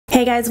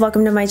Hey guys,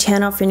 welcome to my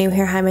channel. If you're new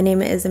here, hi, my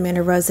name is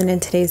Amanda Rose, and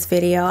in today's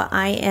video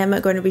I am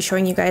going to be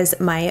showing you guys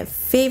my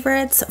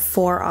favorites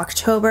for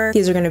October.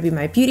 These are going to be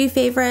my beauty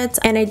favorites,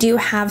 and I do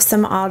have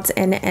some odds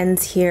and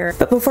ends here.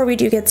 But before we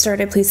do get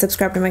started, please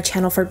subscribe to my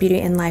channel for beauty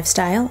and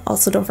lifestyle.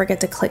 Also, don't forget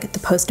to click the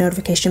post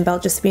notification bell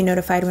just to be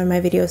notified when my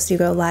videos do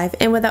go live.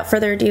 And without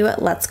further ado,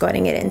 let's go ahead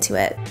and get into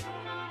it.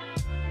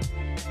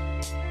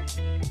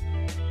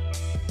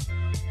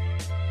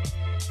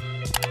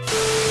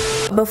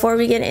 Before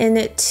we get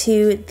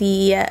into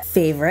the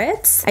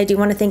favorites, I do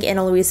want to thank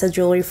Ana Luisa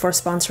Jewelry for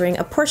sponsoring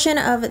a portion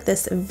of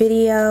this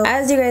video.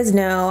 As you guys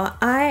know,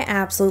 I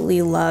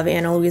absolutely love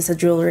Ana Luisa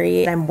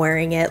Jewelry. I'm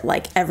wearing it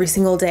like every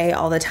single day,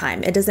 all the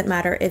time. It doesn't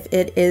matter if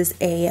it is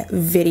a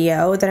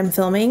video that I'm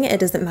filming. It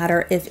doesn't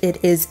matter if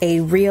it is a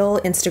real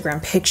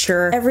Instagram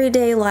picture.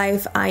 Everyday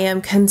life, I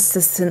am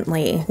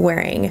consistently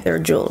wearing their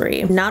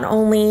jewelry. Not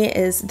only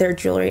is their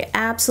jewelry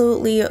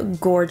absolutely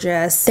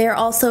gorgeous, they're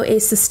also a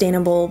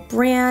sustainable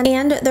brand,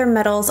 and their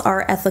metals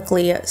are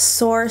ethically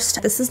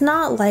sourced. This is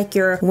not like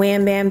your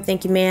wham bam,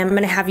 thank you ma'am, I'm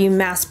gonna have you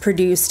mass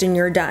produced and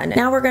you're done.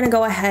 Now we're gonna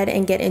go ahead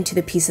and get into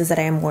the pieces that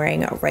I am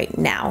wearing right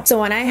now. So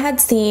when I had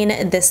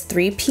seen this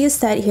 3-piece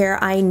set here,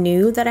 I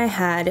knew that I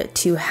had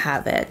to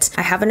have it.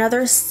 I have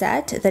another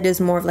set that is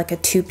more of like a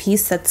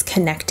 2-piece that's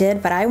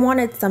connected, but I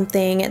wanted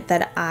something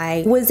that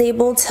I was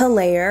able to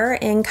layer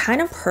and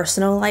kind of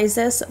personalize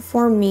this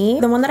for me.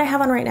 The one that I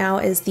have on right now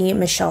is the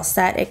Michelle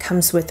set. It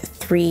comes with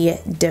 3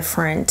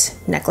 different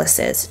necklaces.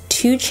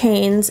 2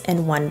 chains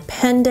and 1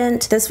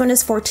 pendant. This one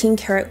is 14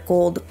 karat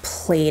gold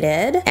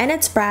plated and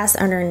it's brass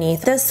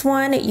underneath. This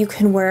one you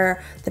can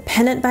wear the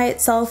pendant by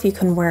itself, you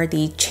can wear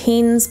the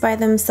chains by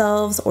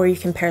themselves, or you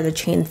can pair the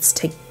chains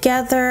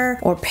together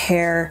or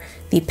pair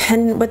the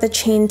pendant with the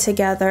chain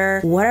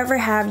together. Whatever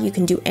have, you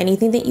can do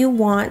anything that you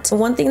want.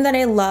 One thing that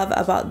I love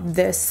about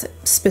this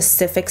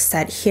specific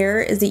set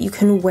here is that you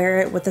can wear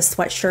it with a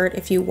sweatshirt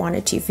if you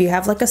wanted to. If you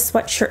have like a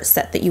sweatshirt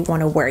set that you want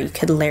to wear, you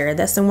could layer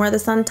this and wear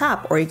this on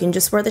top, or you can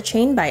just wear the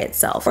chain by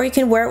itself, or you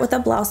can wear it with a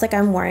blouse like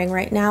I'm wearing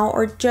right now,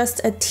 or just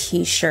a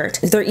t-shirt.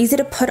 They're easy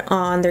to put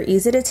on, they're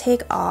easy to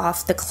take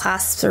off, the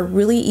clasps are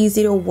really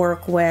easy to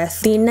work with.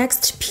 The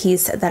next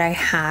piece that I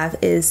have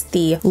is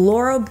the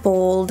Laura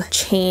Bold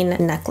chain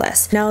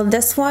necklace. Now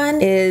this one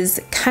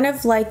is kind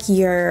of like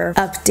your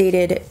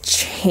updated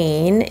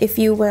chain, if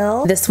you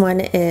will. This one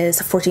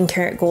is 14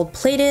 karat gold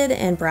plated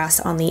and brass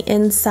on the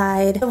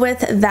inside. With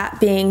that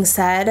being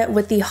said,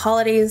 with the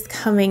holidays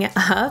coming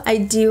up, I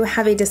do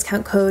have a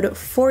discount code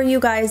for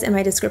you guys in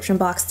my description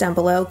box down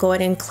below. Go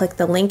ahead and click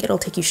the link. It'll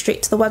take you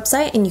straight to the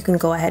website and you can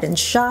go ahead and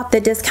shop. The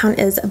discount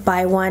is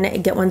buy one,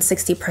 get one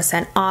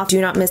 60% off.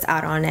 Do not miss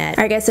out on it.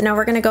 All right guys, so now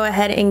we're gonna go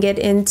ahead and get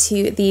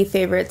into the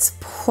favorites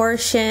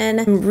portion.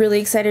 I'm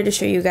really excited to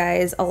show you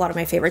guys a lot of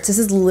my favorites. This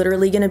is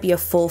literally gonna be a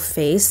full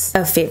face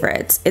of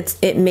favorites.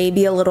 It may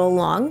be a little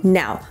long.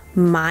 Now,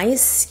 my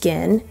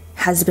skin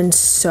has been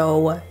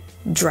so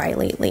dry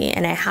lately,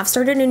 and I have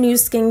started a new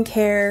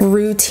skincare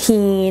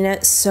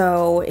routine,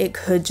 so it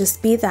could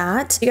just be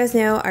that. You guys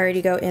know I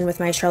already go in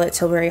with my Charlotte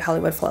Tilbury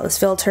Hollywood Flawless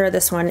Filter.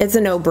 This one is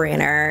a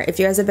no-brainer. If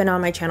you guys have been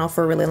on my channel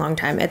for a really long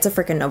time, it's a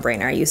freaking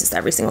no-brainer. I use this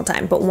every single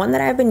time. But one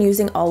that I've been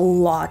using a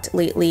lot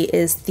lately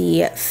is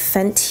the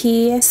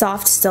FENTY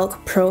Soft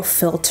Silk Pro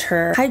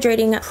Filter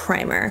Hydrating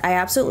Primer. I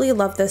absolutely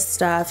love this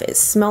stuff. It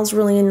smells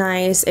really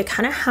nice. It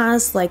kind of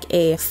has like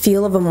a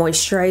feel of a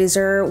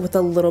moisturizer with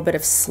a little bit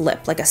of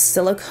slip, like a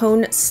silicone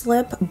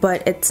slip,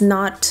 but it's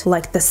not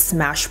like the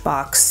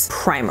Smashbox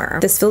primer.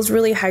 This feels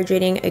really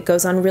hydrating. It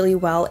goes on really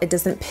well. It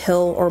doesn't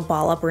pill or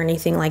ball up or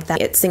anything like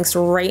that. It sinks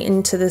right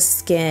into the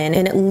skin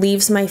and it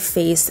leaves my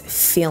face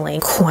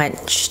feeling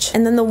quenched.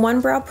 And then the one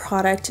brow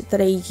product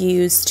that I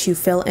use to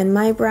fill in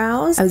my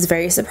brows, I was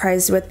very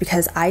surprised with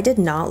because I did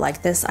not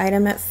like this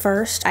item at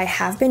first. I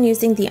have been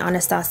using the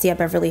Anastasia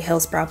Beverly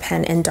Hills Brow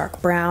Pen in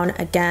dark brown.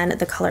 Again,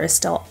 the color is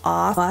still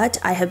off, but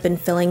I have been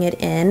filling it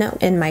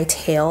in my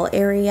tail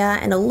area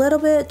and a little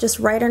bit just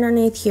right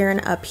underneath here and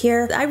up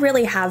here. I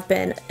really have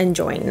been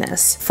enjoying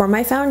this. For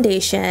my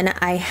foundation,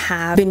 I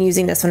have been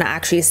using this one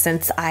actually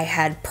since I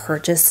had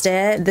purchased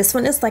it. This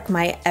one is like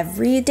my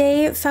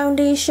everyday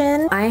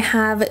foundation. I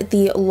have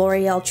the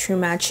L'Oreal True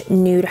Match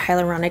Nude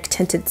Hyaluronic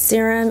Tinted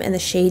Serum in the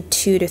shade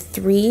 2 to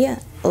 3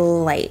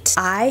 light.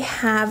 I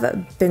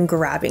have been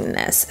grabbing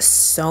this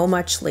so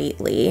much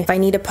lately. If I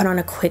need to put on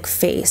a quick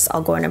face,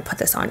 I'll go in and put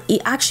this on.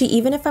 Actually,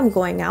 even if I'm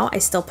going out, I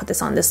still put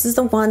this on. This is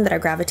the one that I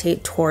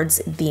gravitate towards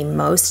the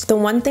most. The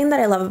one thing that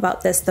I love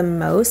about this the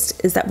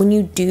most is that when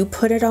you do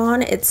put it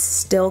on, it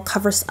still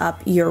covers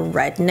up your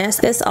redness.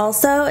 This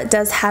also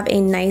does have a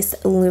nice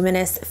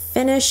luminous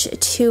finish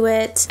to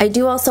it. I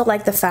do also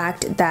like the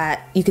fact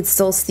that you could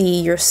still see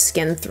your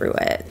skin through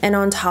it. And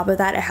on top of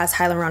that, it has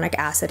hyaluronic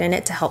acid in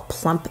it to help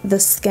plump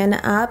the skin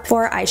up.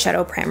 For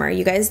eyeshadow primer,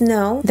 you guys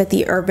know that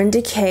the Urban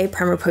Decay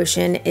Primer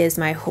Potion is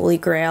my holy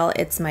grail.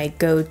 It's my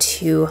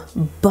go-to,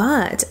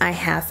 but I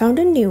have found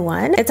a new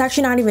one. It's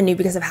actually not even new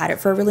because I've had it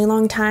for a really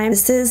long time.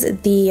 This is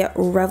the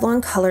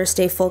Revlon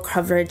ColorStay Full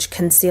Coverage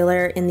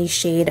Concealer in the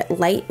shade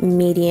Light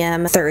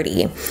Medium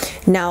 30.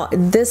 Now,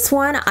 this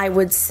one I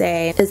would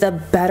say is a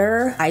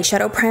better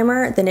eyeshadow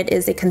primer than it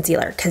is a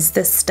concealer, because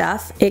this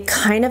stuff, it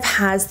kind of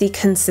has the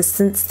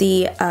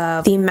consistency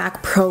of the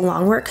MAC Pro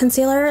Longwear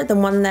concealer, the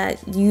one that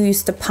you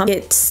used to pump.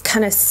 It's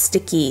kind of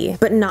sticky,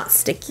 but not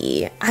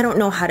sticky. I don't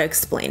know how to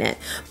explain it,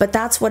 but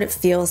that's what it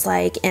feels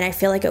like, and I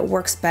feel like it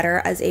works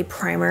better as a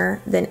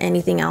primer than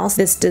anything else.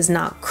 This does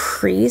not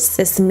crease.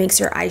 This makes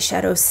your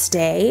eyeshadow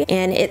stay,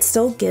 and it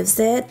still gives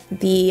it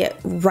the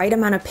right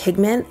amount of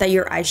pigment that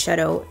your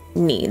eyeshadow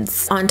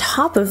needs. On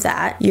top of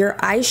that, your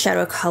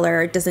eyeshadow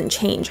color doesn't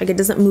change. Like, it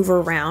doesn't move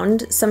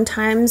around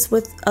sometimes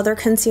with other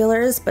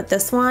concealers, but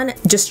this one,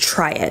 just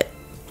try it.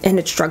 And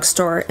it's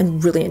drugstore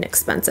and really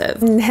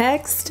inexpensive.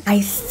 Next,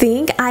 I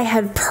think I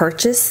had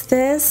purchased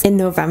this in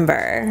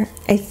November,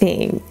 I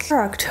think, or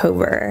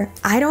October.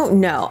 I don't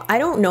know. I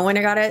don't know when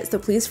I got it, so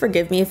please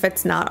forgive me if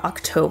it's not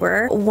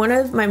October. One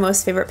of my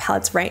most favorite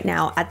palettes right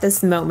now at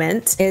this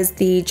moment is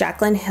the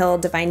Jaclyn Hill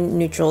Divine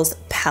Neutrals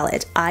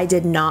palette. I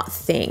did not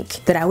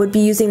think that I would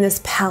be using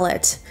this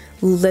palette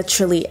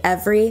literally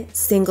every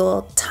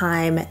single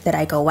time that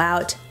I go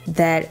out,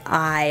 that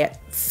I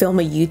film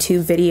a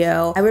YouTube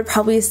video. I would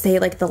probably say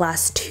like the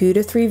last 2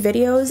 to 3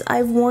 videos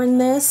I've worn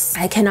this.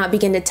 I cannot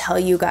begin to tell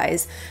you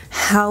guys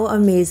how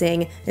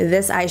amazing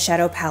this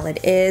eyeshadow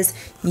palette is.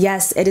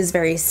 Yes, it is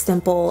very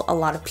simple. A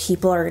lot of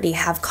people already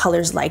have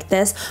colors like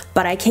this,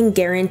 but I can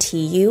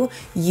guarantee you,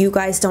 you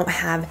guys don't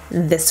have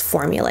this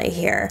formula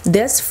here.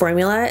 This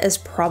formula is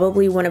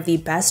probably one of the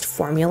best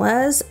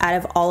formulas out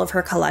of all of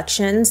her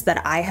collections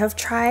that I have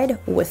tried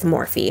with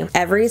Morphe.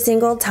 Every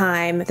single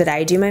time that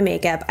I do my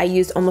makeup, I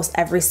use almost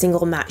every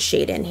single matte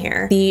shade in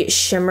here. The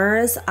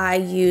shimmers I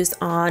use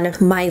on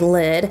my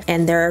lid,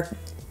 and they're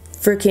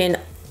freaking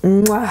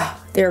mwah,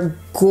 they're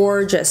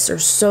gorgeous. They're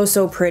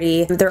so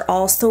pretty. They're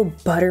all so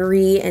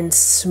buttery and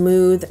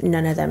smooth.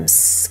 None of them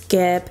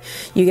skip.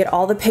 You get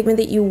all the pigment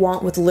that you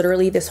want with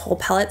literally this whole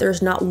palette.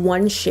 There's not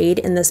one shade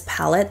in this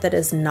palette that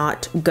is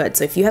not good.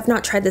 So if you have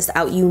not tried this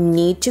out, you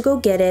need to go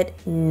get it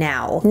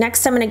now.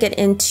 Next, I'm gonna get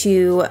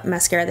into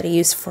mascara that I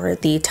use for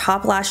the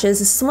top lashes.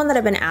 This is one that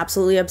I've been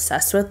absolutely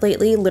obsessed with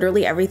lately.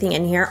 Literally everything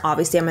in here,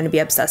 obviously I'm gonna be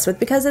obsessed with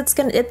because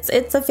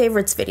it's a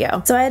favorites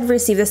video. So I had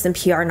received this in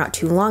PR not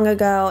too long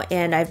ago,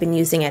 and I've been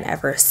using it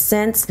ever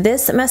since.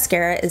 This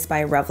mascara is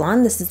by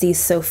Revlon. This is the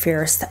So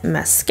Fierce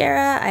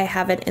mascara. I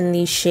have it in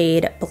the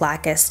shade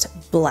Blackest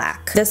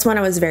Black. This one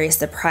I was very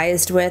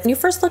surprised with. When you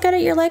first look at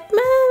it, you're like, meh,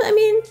 I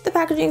mean, the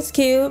packaging's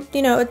cute,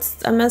 you know,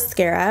 it's a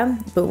mascara,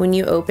 but when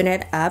you open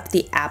it up,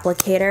 the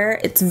applicator,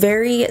 it's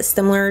very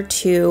similar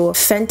to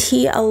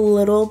Fenty a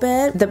little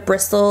bit. The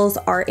bristles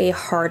are a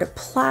hard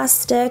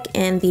plastic,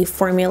 and the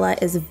formula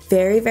is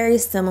very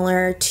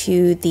similar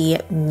to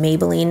the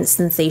Maybelline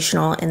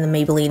Sensational and the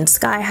Maybelline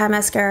Sky High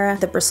mascara.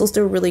 The bristles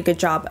do a really good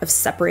job of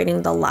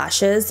separating the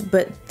lashes,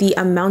 but the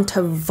amount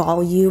of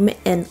volume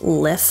and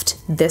lift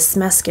this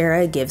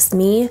mascara gives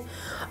me,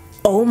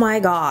 oh my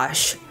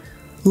gosh.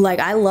 Like,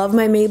 I love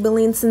my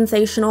Maybelline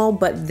Sensational,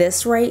 but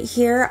this right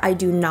here, I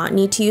do not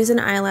need to use an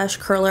eyelash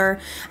curler.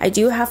 I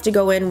do have to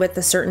go in with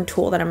a certain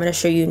tool that I'm going to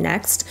show you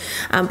next,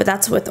 but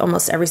that's with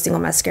almost every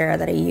single mascara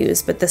that I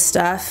use. But this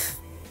stuff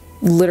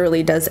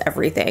literally does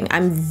everything.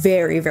 I'm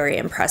very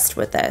impressed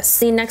with this.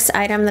 The next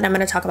item that I'm going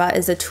to talk about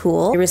is a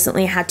tool. I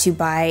recently had to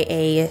buy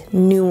a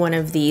new one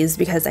of these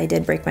because I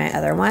did break my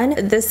other one.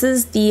 This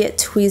is the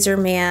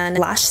Tweezerman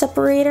lash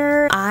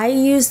separator. I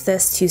use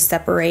this to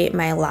separate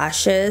my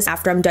lashes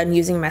after I'm done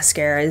using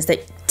mascaras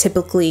that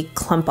typically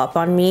clump up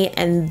on me,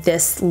 and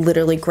this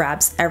literally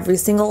grabs every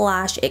single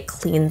lash. It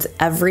cleans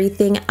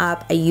everything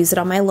up. I use it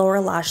on my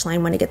lower lash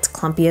line when it gets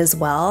clumpy as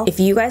well. If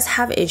you guys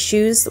have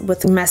issues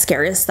with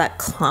mascaras that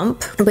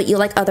clump, but you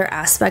like other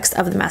aspects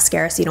of the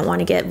mascara, so you don't want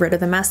to get rid of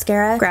the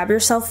mascara, grab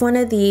yourself one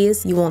of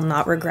these. You will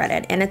not regret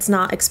it, and it's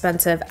not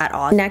expensive at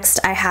all. Next,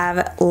 I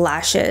have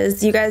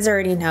lashes. You guys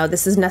already know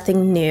this is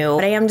nothing new,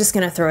 but I am just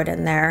gonna throw it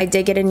in there. I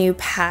did get a new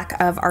pack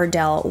of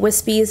Ardell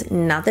Wispies,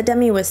 not the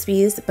Demi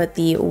Wispies, but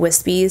the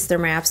Wispies. They're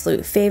my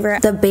absolute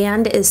favorite. The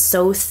band is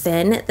so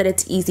thin that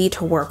it's easy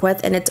to work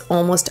with, and it's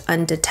almost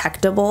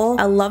undetectable.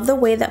 I love the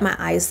way that my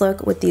eyes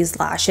look with these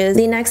lashes.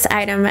 The next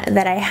item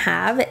that I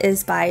have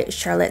is by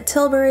Charlotte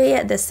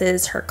Tilbury. This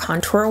is her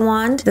contour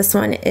wand. This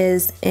one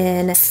is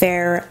in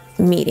Fair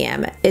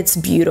Medium. It's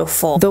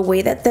beautiful. The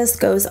way that this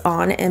goes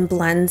on and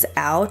blends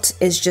out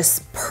is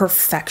just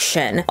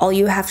perfection. All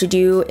you have to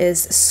do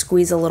is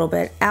squeeze a little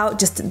bit out,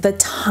 just the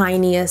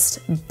tiniest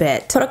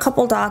bit. Put a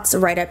couple dots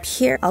right up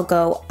here. I'll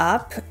go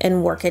up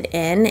and work it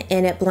in,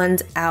 and it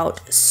blends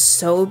out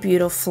so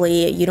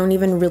beautifully. You don't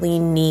even really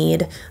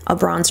need a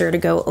bronzer to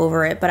go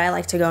over it, but I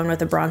like to go in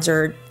with a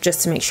bronzer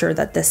just to make sure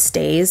that this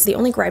stays. The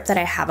only gripe that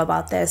I have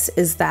about this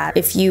is that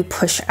if you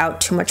push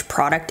out too much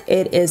product,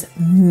 it is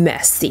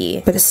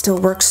messy, but it's still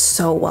still works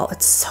so well.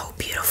 It's so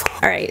beautiful.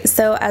 All right,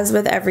 so as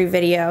with every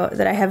video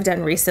that I have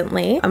done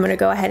recently, I'm gonna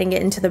go ahead and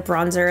get into the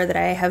bronzer that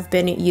I have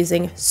been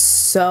using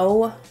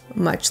so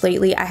much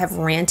lately. I have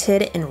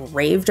ranted and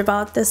raved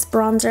about this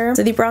bronzer.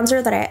 So the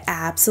bronzer that I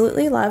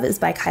absolutely love is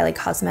by Kylie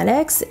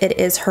Cosmetics. It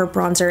is her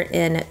bronzer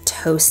in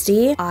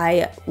Toasty.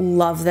 I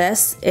love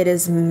this. It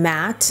is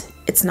matte.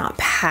 It's not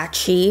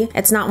patchy.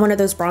 It's not one of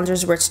those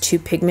bronzers where it's too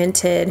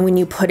pigmented. When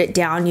you put it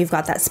down, you've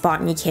got that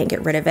spot and you can't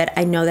get rid of it.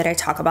 I know that I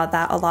talk about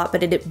that a lot,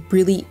 but it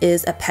really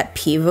is a pet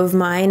peeve of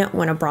mine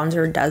when a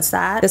bronzer does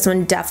that. This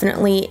one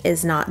definitely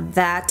is not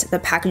that. The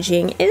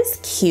packaging is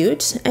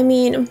cute. I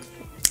mean,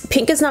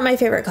 pink is not my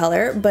favorite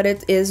color, but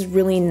it is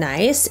really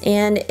nice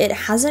and it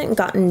hasn't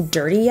gotten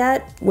dirty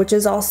yet, which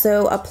is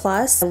also a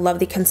plus. I love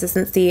the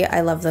consistency.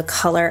 I love the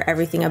color.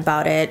 Everything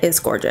about it is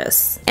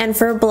gorgeous. And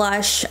for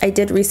blush, I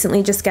did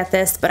recently just get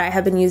this, but I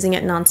have been using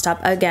it nonstop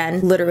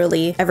again,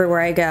 literally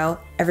everywhere I go,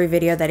 every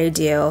video that I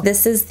do.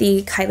 This is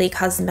the Kylie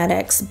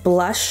Cosmetics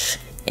blush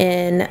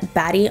in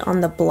Baddie on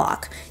the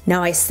Block.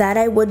 Now I said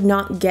I would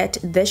not get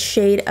this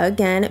shade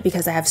again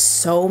because I have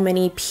so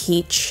many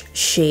peach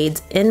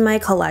shades in my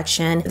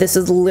collection. This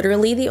is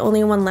literally the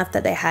only one left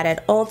that they had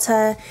at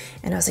Ulta,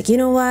 and I was like, you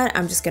know what,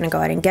 I'm just gonna go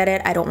ahead and get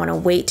it. I don't want to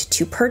wait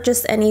to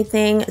purchase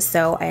anything,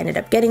 so I ended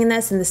up getting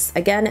this, and this,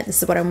 again,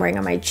 this is what I'm wearing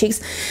on my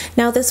cheeks.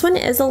 Now this one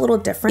is a little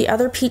different. The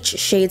other peach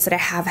shades that I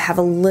have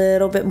a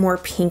little bit more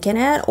pink in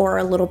it or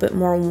a little bit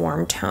more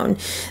warm tone.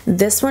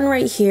 This one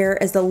right here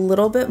is a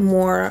little bit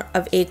more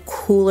of a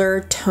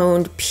cooler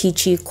toned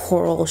peachy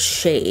coral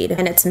shade,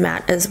 and it's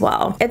matte as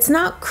well. It's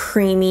not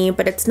creamy,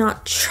 but it's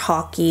not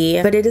chalky,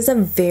 but it is a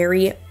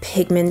very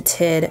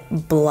pigmented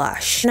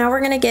blush. Now we're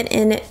gonna get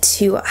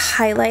into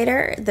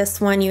highlighter. This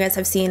one you guys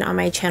have seen on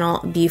my channel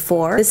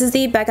before. This is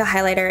the Becca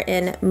highlighter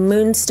in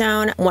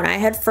Moonstone. When I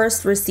had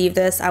first received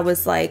this, I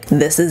was like,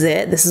 this is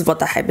it. This is what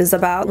the hype is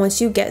about.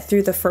 Once you get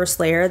through the first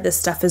layer, this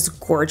stuff is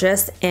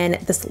gorgeous, and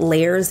this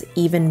layers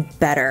even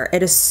better.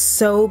 It is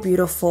so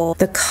beautiful.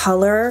 The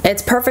color,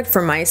 it's perfect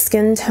for my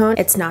skin tone.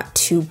 It's not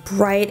too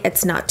bright,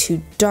 it's not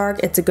too dark,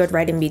 it's a good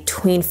right in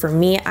between for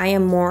me. I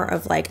am more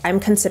of like, I'm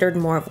considered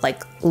more of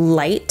like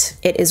light.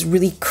 It is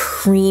really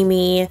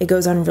creamy, it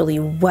goes on really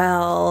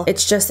well.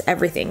 It's just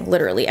everything,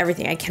 literally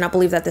everything. I cannot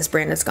believe that this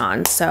brand is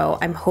gone, so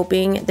I'm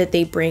hoping that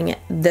they bring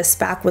this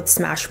back with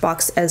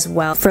Smashbox as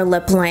well. For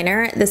lip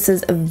liner, this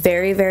is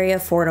very, very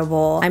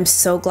affordable. I'm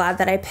so glad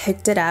that I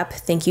picked it up.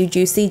 Thank you,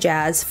 Juicy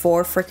Jazz,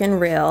 for freaking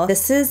real.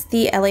 This is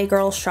the LA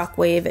Girl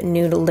Shockwave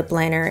Nude Lip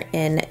Liner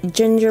in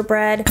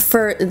Gingerbread.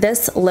 For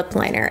this lip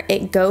liner,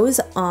 it goes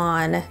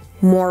on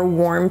more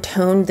warm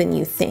tone than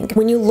you think.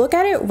 When you look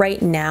at it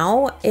right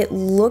now, it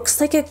looks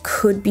like it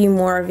could be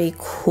more of a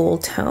cool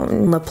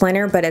tone lip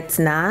liner, but it's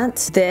not.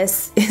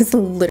 This is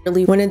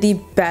literally one of the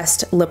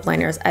best lip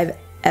liners I've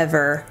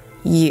ever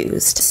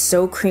used.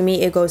 So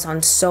creamy, it goes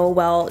on so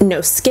well.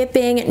 No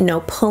skipping,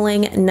 no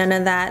pulling, none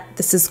of that.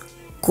 This is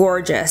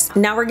gorgeous.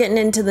 Now we're getting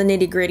into the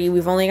nitty gritty.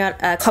 We've only got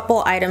a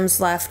couple items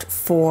left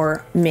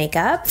for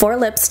makeup. For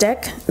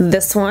lipstick,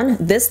 this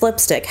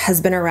lipstick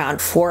has been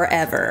around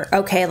forever.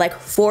 Okay, like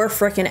for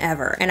freaking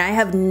ever. And I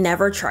have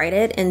never tried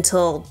it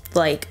until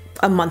like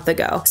a month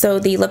ago. So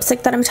the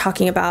lipstick that I'm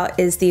talking about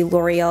is the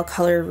L'Oreal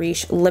Color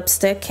Riche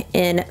lipstick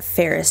in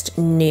Fairest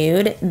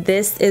Nude.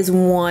 This is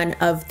one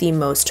of the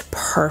most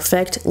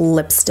perfect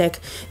lipstick,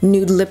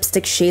 nude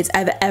lipstick shades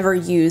I've ever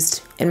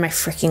used in my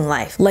freaking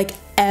life. Like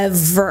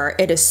ever.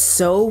 It is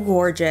so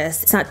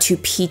gorgeous. It's not too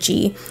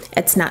peachy.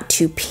 It's not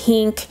too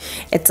pink.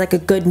 It's like a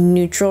good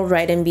neutral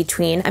right in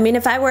between. I mean,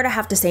 if I were to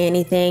have to say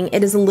anything,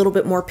 it is a little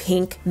bit more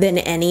pink than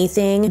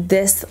anything.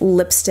 This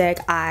lipstick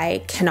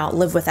I cannot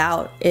live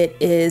without. It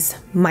is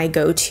my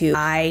go-to.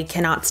 I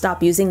cannot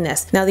stop using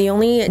this. Now the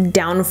only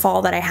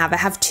downfall that I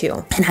have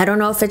two, and I don't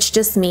know if it's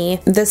just me.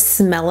 The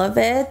smell of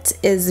it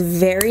is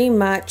very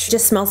much,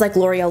 just smells like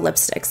L'Oreal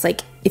lipsticks.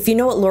 Like, if you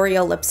know what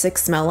L'Oreal lipsticks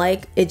smell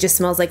like, it just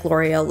smells like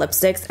L'Oreal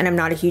lipsticks, and I'm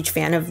not a huge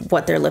fan of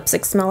what their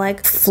lipsticks smell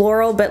like.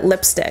 Floral, but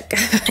lipstick.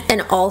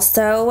 And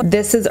also,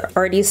 this is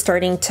already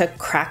starting to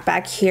crack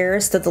back here,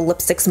 so the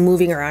lipstick's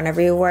moving around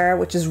everywhere,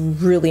 which is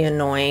really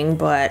annoying,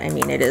 but I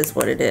mean, it is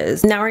what it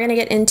is. Now we're gonna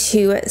get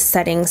into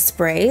setting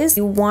sprays.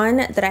 The one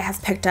that I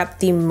have picked up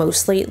the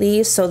most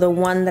lately, so the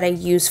one that I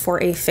use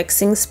for a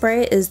fixing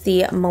spray, is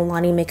the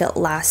Milani Make It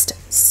Last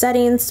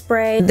setting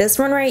spray. This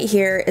one right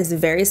here is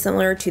very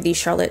similar to the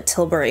Charlotte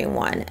Tilbury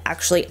one.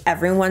 Actually,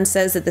 everyone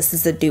says that this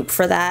is a dupe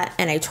for that,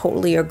 and I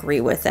totally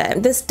agree with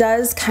it. This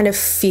does kind of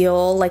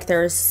feel like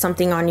there's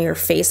something on your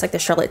face like the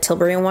Charlotte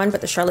Tilbury one,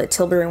 but the Charlotte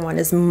Tilbury one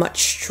is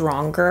much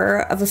stronger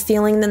of a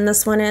feeling than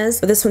this one is.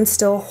 But this one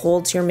still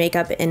holds your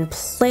makeup in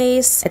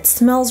place. It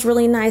smells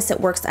really nice. It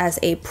works as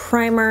a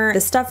primer.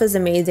 The stuff is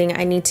amazing.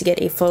 I need to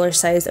get a fuller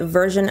size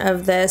version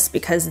of this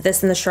because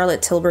this and the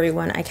Charlotte Tilbury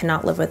one I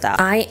cannot live without.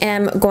 I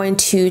am going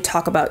to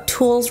talk about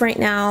tools right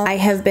now. I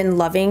have been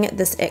loving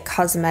this IT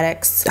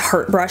Cosmetics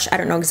heart brush. I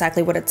don't know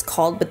exactly what it's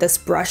called, but this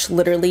brush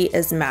literally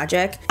is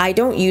magic. I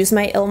don't use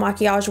my Il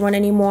Makiage one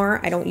anymore.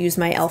 I don't use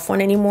my e.l.f.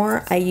 one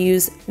anymore. I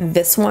use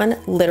this one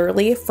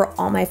literally for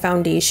all my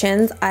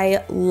foundations.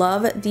 I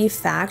love the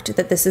fact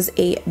that this is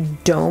a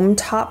dome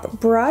top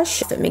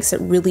brush. It makes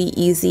it really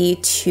easy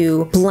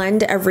to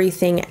blend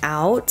everything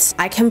out.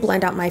 I can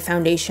blend out my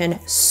foundation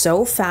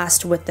so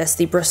fast with this.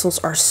 The bristles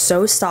are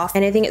so soft,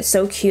 and I think it's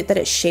so cute that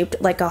it's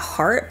shaped like a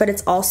heart, but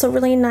it's also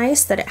really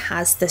nice that it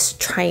has this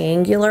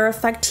triangular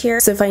effect here.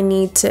 So if I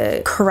need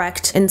to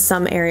correct in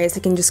some areas,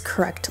 I can just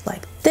correct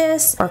like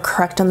this, or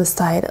correct on the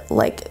side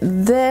like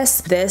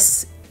this.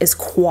 This is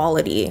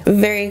quality.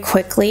 Very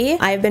quickly,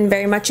 I've been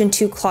very much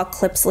into claw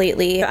clips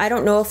lately. I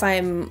don't know if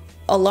I'm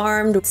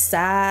alarmed,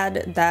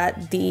 sad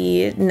that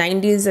the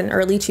 90s and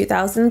early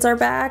 2000s are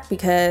back,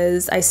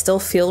 because I still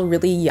feel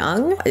really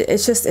young.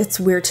 It's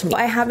weird to me.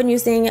 I have been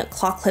using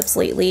claw clips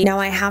lately. Now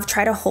I have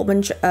tried a whole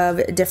bunch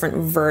of different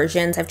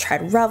versions. I've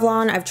tried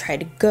Revlon, I've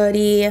tried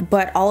Goody,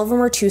 but all of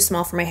them are too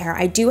small for my hair.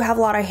 I do have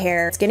a lot of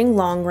hair. It's getting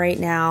long right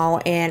now,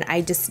 and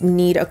I just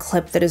need a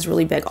clip that is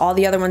really big. All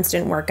the other ones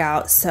didn't work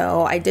out,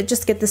 so I did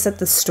just get this at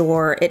the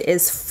store. It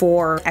is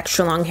for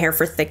extra long hair,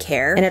 for thick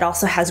hair, and it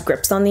also has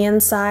grips on the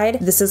inside.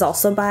 This is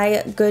also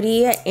by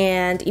Goody,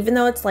 and even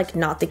though it's like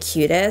not the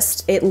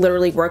cutest, it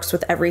literally works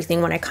with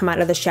everything. When I come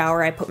out of the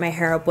shower, I put my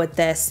hair up with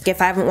this.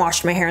 If I haven't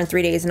washed my hair in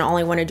 3 days and all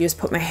I want to do is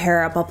put my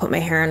hair up, I'll put my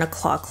hair in a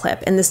claw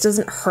clip, and this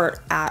doesn't hurt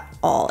at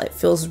all. It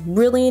feels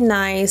really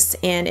nice,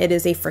 and it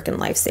is a freaking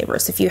lifesaver.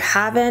 So if you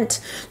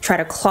haven't tried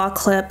a claw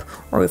clip,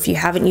 or if you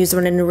haven't used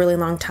one in a really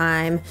long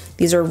time,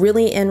 these are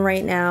really in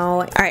right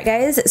now. All right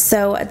guys,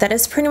 so that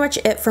is pretty much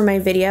it for my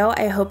video.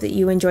 I hope that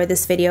you enjoyed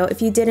this video.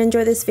 If you did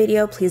enjoy this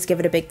video, please give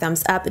it a big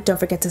thumbs up. Don't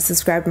forget to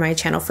subscribe to my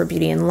channel for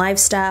beauty and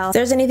lifestyle. If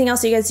there's anything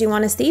else you guys do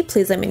want to see,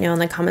 please let me know in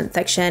the comment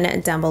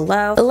section down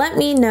below. Let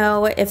me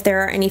know if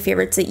there are any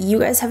favorites that you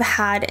guys have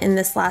had in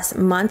this last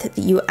month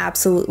that you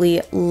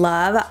absolutely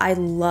love. I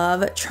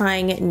love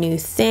trying new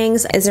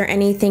things. Is there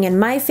anything in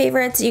my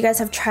favorites you guys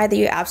have tried that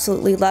you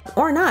absolutely love,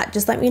 or not?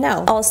 Just let me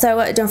know.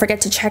 Also, don't forget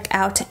to check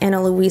out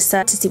Ana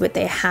Luisa to see what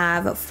they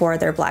have for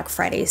their Black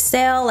Friday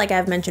sale. Like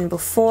I've mentioned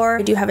before,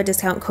 I do have a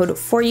discount code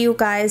for you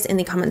guys in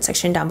the comment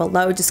section down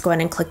below. Just go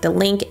ahead and click the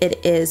link.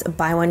 It is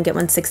buy one get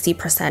one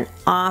 60%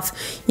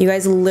 off. You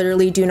guys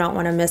literally do not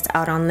want to miss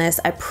out on this.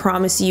 I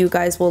promise you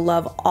guys will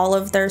love all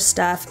of their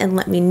stuff, and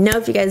let me know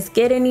if you guys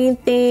get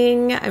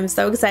anything. I'm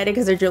so excited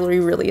because their jewelry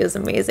really is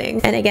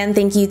amazing. And again,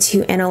 thank you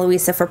to Ana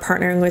Luisa for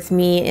partnering with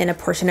me in a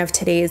portion of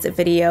today's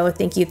video.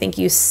 Thank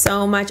you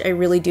so much. I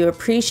really do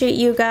appreciate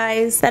you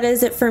guys. That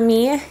is it for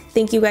me.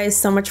 Thank you guys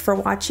so much for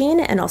watching,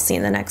 and I'll see you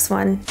in the next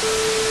one.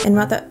 And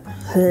I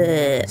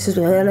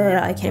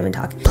can't even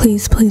talk.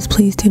 Please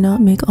do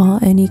not make all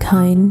any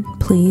kind,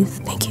 please.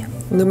 Thank you.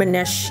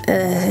 Luminish.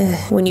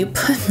 When you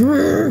put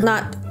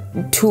not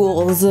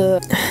tools.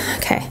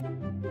 Okay.